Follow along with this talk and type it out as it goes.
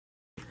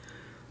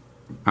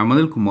I'm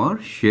Anil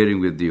Kumar sharing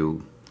with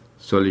you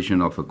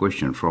solution of a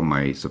question from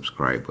my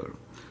subscriber.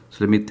 So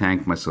let me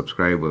thank my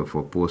subscriber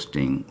for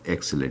posting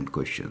excellent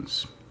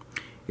questions.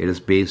 It is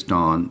based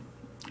on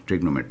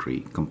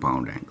trigonometry,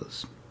 compound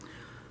angles.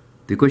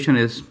 The question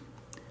is,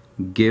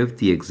 give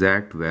the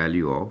exact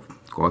value of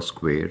cos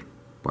squared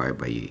pi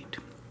by 8.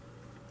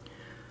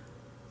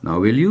 Now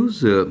we'll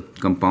use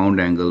compound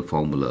angle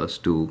formulas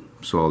to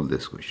solve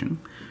this question.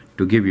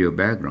 To give you a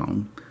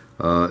background,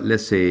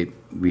 let's say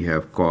we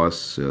have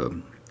cos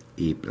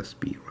a plus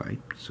b, right?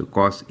 So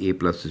cos a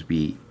plus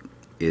b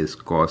is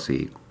cos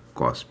a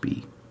cos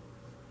b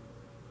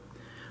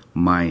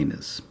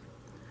minus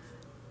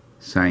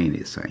sin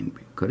a sin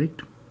b,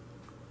 correct?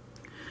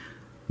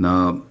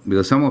 Now,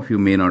 because some of you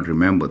may not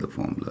remember the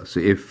formula, so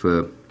if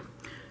a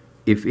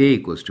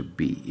equals to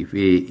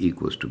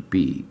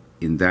b,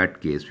 in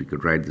that case we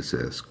could write this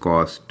as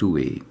cos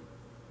 2a,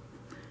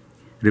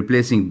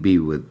 replacing b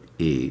with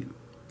a,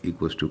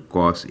 equals to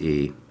cos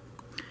a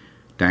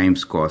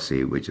times cos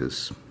a, which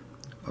is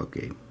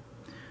okay,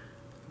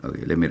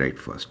 let me write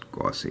first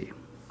cos a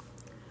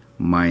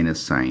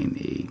minus sin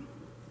a,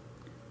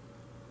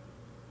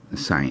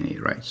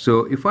 right?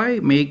 So if I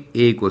make a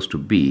equals to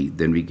b,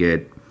 then we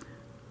get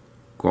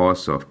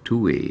cos of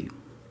 2a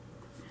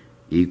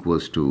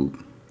equals to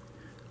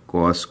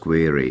cos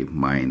square a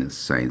minus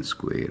sin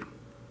square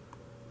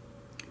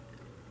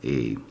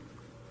a.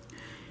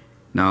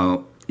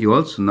 Now you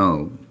also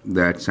know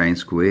that sin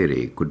square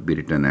a could be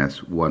written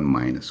as 1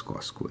 minus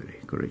cos square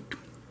a, correct?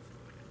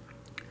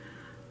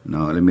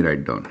 Now let me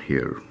write down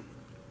here,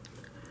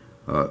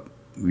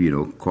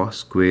 cos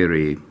square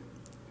a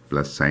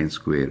plus sin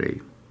square a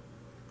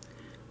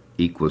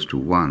equals to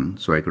 1,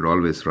 so I could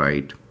always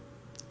write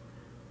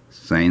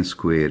sin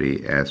square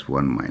a as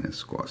 1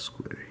 minus cos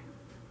square a.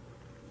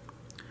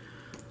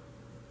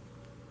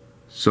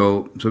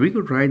 So we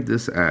could write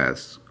this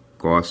as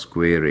cos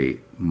square a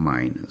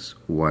minus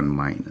 1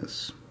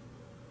 minus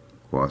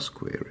cos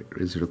square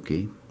a. Is it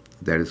okay?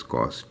 That is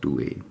cos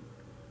 2a.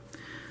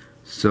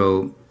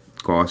 So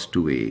cos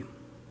 2a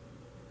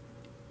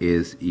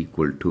is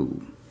equal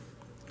to,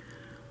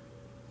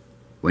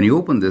 when you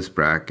open this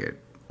bracket,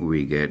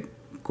 we get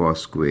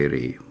cos square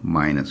a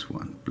minus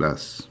 1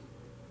 plus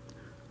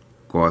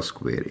cos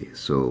square a.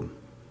 So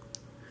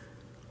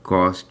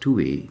cos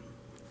 2a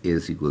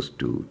is equals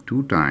to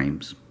 2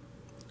 times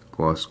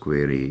cos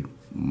square a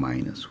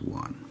minus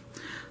 1.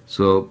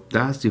 So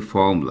that's the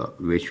formula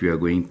which we are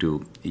going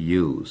to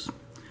use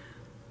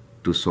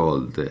to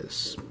solve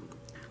this.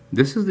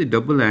 This is the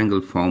double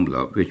angle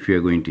formula which we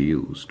are going to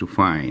use to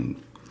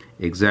find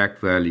exact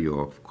value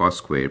of cos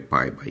squared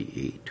pi by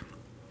 8.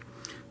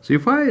 So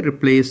if I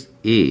replace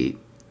a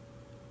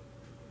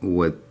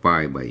with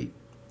pi by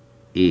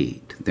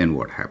 8, then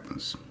what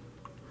happens?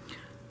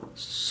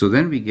 So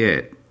then we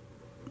get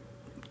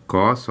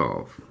cos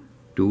of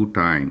 2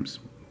 times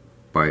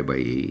pi by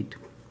 8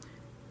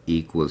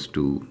 equals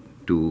to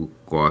 2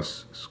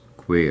 cos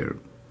square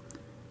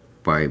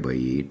pi by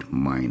 8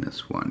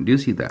 minus 1. Do you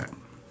see that?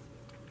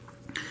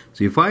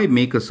 So if I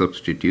make a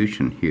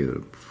substitution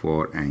here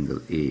for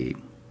angle A,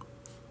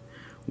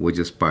 which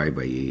is pi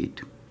by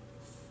 8,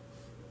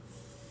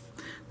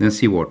 then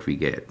see what we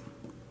get.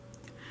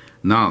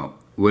 Now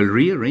we'll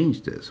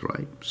rearrange this,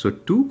 right? So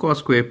 2 cos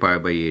square pi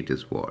by 8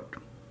 is what?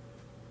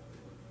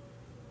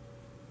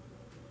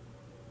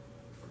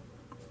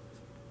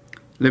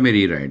 Let me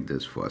rewrite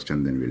this first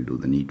and then we'll do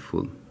the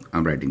needful.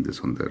 I'm writing this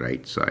on the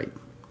right side.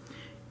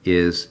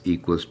 Is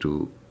equals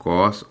to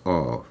cos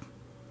of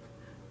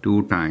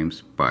 2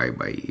 times pi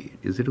by 8.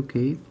 Is it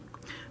okay?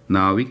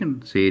 Now we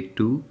can say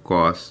 2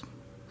 cos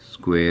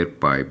square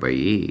pi by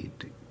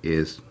 8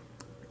 is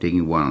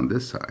taking 1 on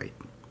this side.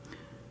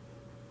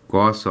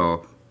 Cos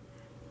of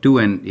 2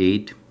 and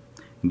 8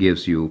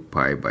 gives you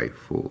pi by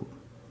 4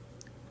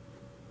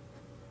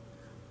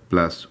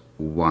 plus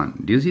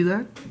 1. Do you see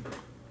that?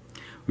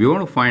 We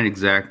want to find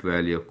exact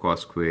value of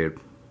cos squared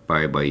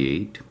pi by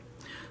 8.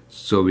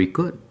 So we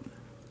could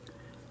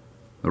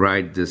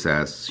write this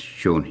as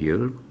shown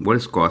here. What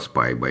is cos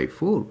pi by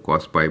 4?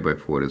 Cos pi by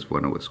 4 is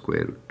 1 over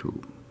square root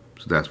 2.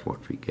 So that's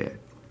what we get.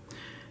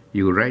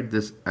 You write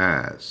this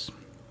as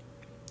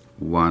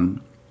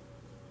 1.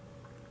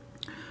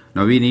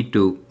 Now we need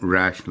to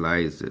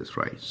rationalize this,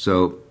 right?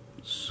 So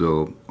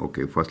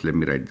okay, first let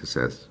me write this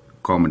as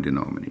common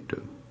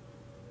denominator.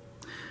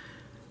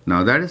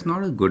 Now that is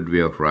not a good way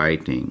of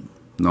writing.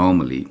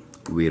 Normally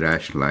we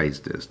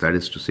rationalize this. That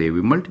is to say,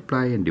 we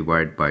multiply and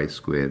divide by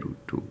square root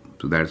 2.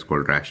 So that is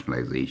called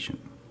rationalization.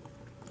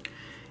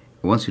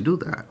 Once you do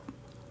that,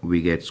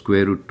 we get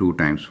square root 2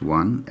 times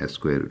 1 as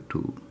square root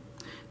 2.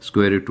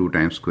 Square root 2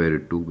 times square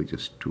root 2, which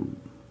is 2.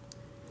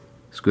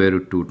 Square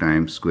root 2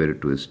 times square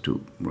root 2 is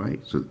 2,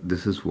 right? So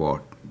this is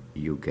what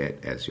you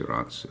get as your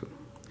answer.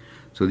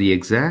 So the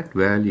exact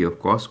value of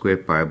cos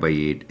squared pi by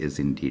 8 is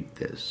indeed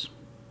this.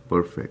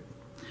 Perfect.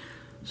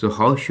 So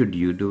how should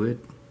you do it?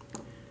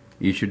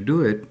 You should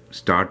do it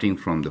starting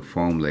from the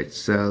formula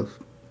itself.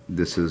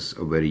 This is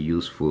a very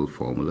useful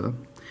formula.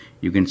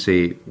 You can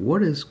say,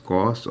 what is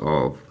cos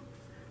of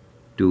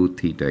 2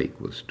 theta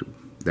equals 2.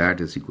 That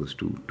is equals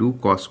to 2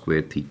 cos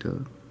square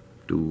theta,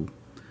 2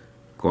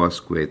 cos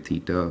square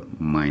theta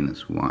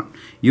minus 1.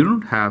 You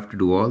don't have to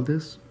do all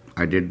this.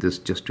 I did this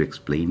just to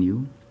explain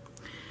you.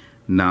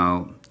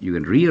 Now you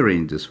can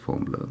rearrange this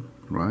formula,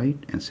 right,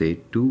 and say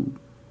 2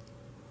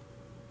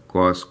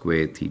 cos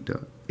square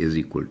theta is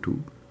equal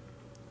to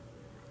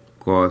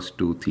cos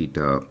 2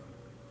 theta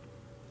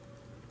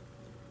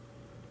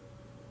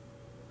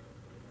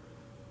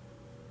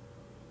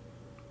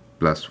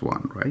plus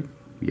 1, right?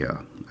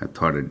 Yeah, I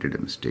thought I did a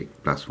mistake.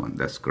 Plus 1,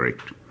 that's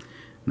correct.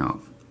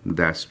 Now,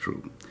 that's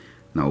true.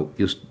 Now,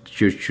 you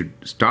should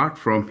start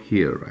from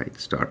here, right?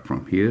 Start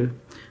from here.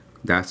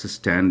 That's a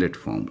standard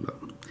formula.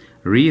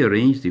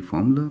 Rearrange the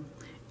formula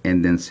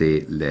and then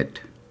say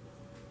let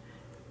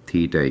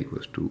theta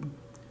equals to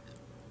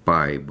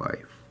pi by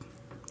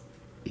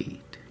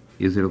 8.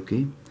 Is it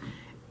okay?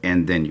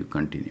 And then you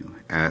continue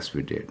as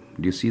we did.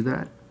 Do you see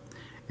that?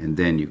 And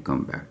then you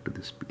come back to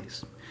this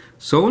place.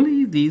 So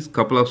only these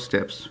couple of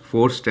steps,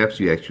 4 steps,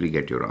 you actually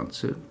get your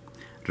answer.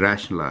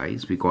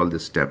 Rationalize, we call the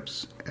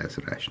steps as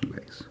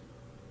rationalize.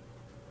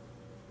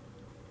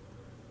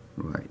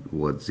 Right,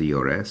 what Z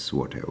or S,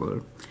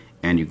 whatever.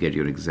 And you get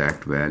your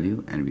exact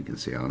value, and we can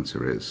say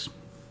answer is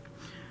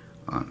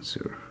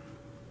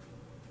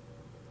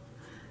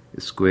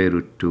square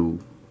root 2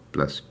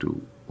 plus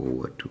 2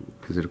 over 2.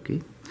 Is it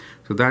okay?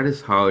 So that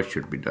is how it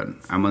should be done.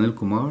 I'm Anil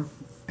Kumar,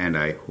 and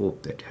I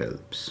hope that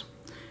helps.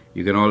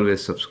 You can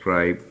always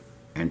subscribe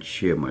and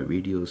share my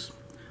videos.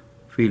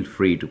 Feel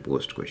free to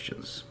post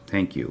questions.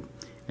 Thank you,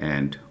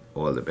 and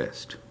all the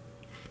best.